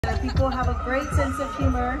People have a great sense of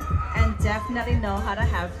humor and definitely know how to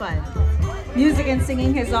have fun. Music and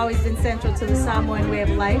singing has always been central to the Samoan way of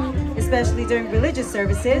life, especially during religious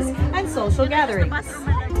services and social gatherings.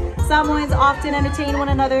 Samoans often entertain one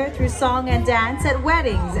another through song and dance at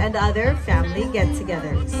weddings and other family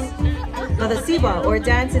get-togethers. Now the siwa, or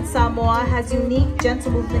dance in Samoa, has unique,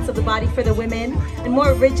 gentle movements of the body for the women and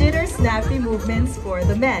more rigid or snappy movements for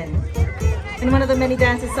the men. And one of the many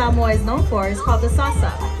dances Samoa is known for is called the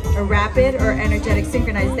sasa, a rapid or energetic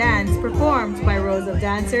synchronized dance performed by rows of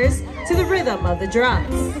dancers to the rhythm of the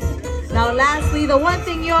drums. Now lastly, the one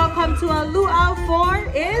thing you all come to a luau for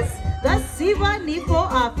is the siwa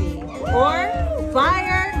nipo api, or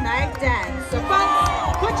fire night dance. So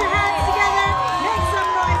folks, put your hands together, make some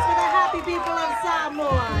noise for the happy people of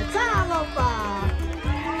Samoa. Talofa!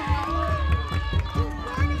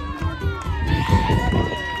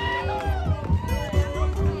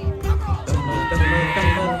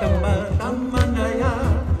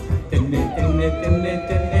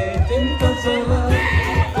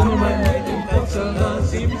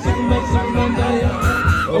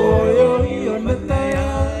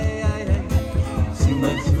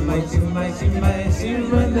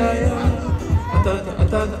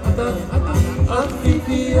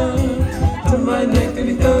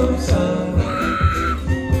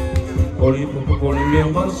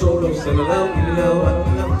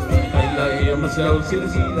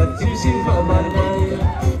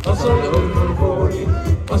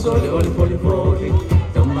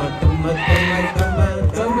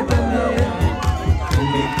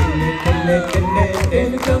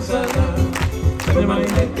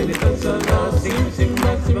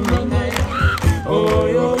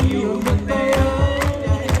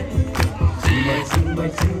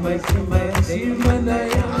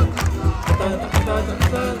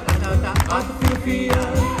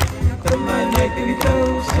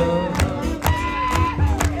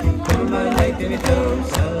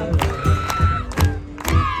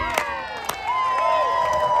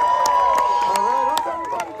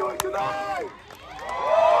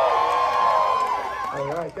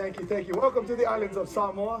 Thank you. Welcome to the islands of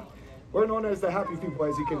Samoa. We're known as the happy people,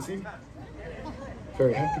 as you can see.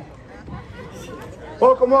 Very happy.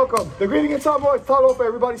 Welcome, welcome. The greeting in Samoa is talofa.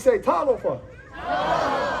 Everybody say talofa.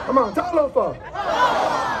 Come on, talofa.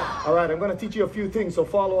 All right, I'm going to teach you a few things, so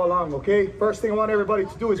follow along, okay? First thing I want everybody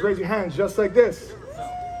to do is raise your hands just like this.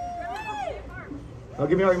 Now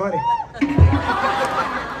give me all your money.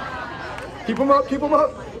 Keep them up, keep them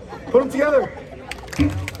up. Put them together.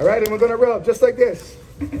 All right, and we're going to rub just like this.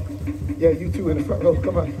 Yeah, you two in the front row,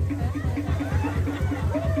 come on.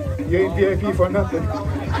 You ain't VIP for nothing.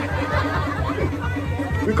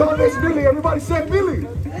 We call this Millie. Everybody say Millie.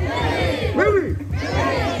 Millie.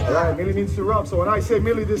 All right, Millie means to rub. So when I say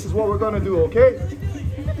Millie, this is what we're gonna do, okay?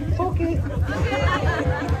 Okay.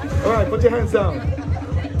 All right, put your hands down.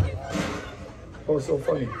 Oh, it's so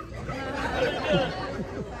funny.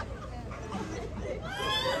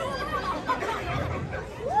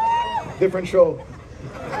 Different show.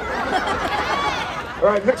 All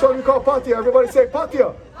right, next one we call patia. Everybody say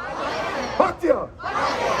patia. Patia.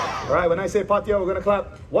 All right, when I say patia, we're gonna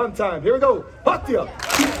clap one time. Here we go. Patia.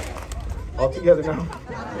 All together now.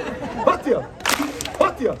 Patia.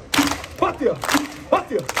 Patia. Patia.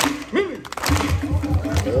 Patia. Millie.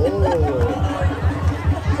 Oh.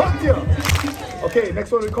 Patia. Okay,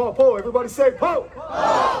 next one we call po. Everybody say po.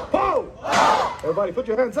 Po. Po. Everybody put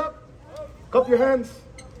your hands up. Cup your hands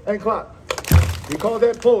and clap. We call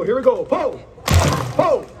that po. Here we go. Po.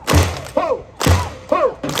 Po! Po!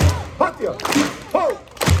 Po! Patia! Po!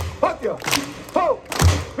 Patia! Po!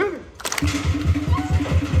 Millie!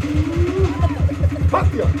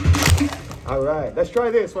 Patia! All right, let's try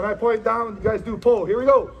this. When I point down, you guys do po. Here we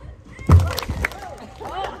go.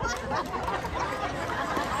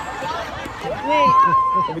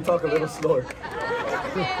 Let me talk a little slower.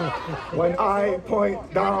 When I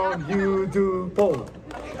point down, you do po.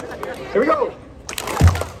 Here we go.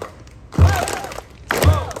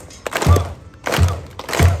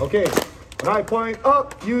 Okay, when I point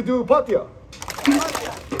up, you do patia.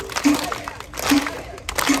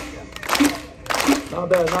 Not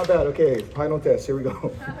bad, not bad. Okay, final test. Here we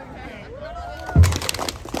go.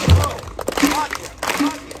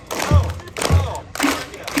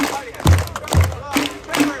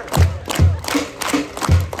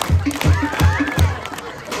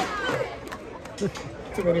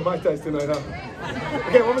 Too many mic ties tonight, huh?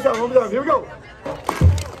 Okay, one more time, one more time. Here we go.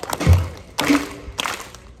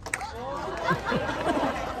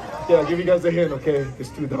 Yeah, I'll give you guys a hint, okay? It's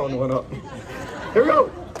 2 down, 1 up. Here we go.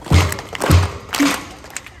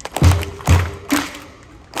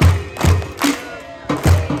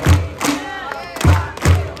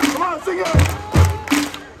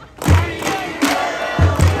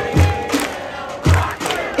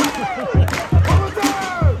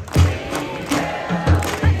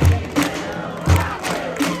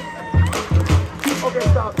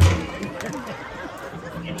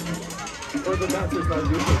 the dancers not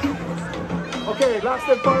you. Okay, last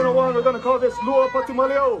and final one. We're going to call this Luau Pati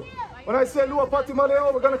Maleo. When I say Luau Pati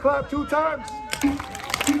Maleo, we're going to clap 2 times.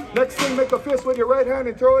 Next thing, make a fist with your right hand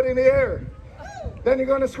and throw it in the air. Then you're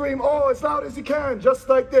going to scream, oh, as loud as you can, just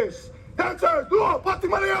like this. Dancers, Luau Pati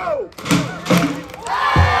Maleo!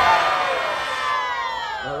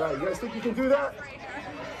 All right, you guys think you can do that?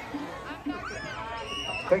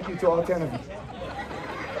 Thank you to all 10 of you.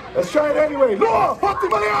 Let's try it anyway. Luau Pati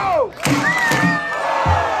Maleo!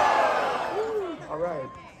 All right,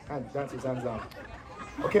 dancers, hands down.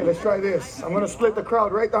 Okay, let's try this. I'm gonna split the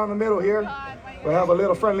crowd right down the middle here. We'll have a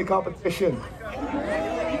little friendly competition.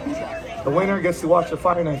 The winner gets to watch the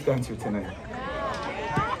fire knife dancer tonight.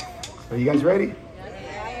 Are you guys ready?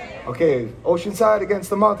 Okay, ocean side against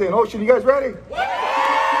the mountain. Ocean, you guys ready?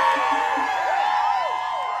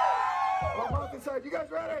 Mountain side, you guys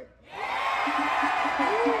ready?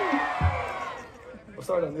 We'll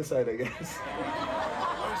start on this side, I guess.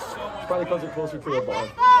 Probably because we're closer to the bar.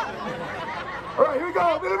 All right, here we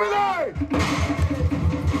go.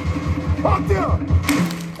 Patia!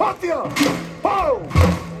 Patia! Ho!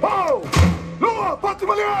 Ho! Luau Pati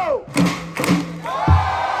Maleo!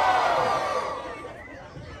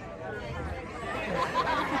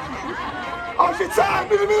 Ocean side,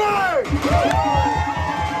 Patia!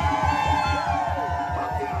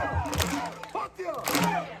 Patia!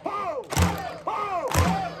 Ho! Ho!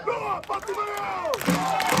 Luau Pati Maleo!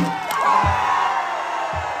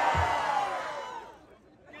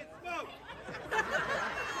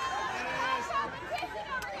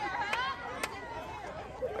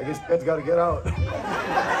 I guess Ed's got to get out. You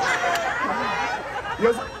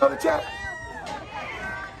guys have another chat?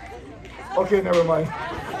 Okay, never mind.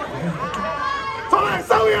 Salud,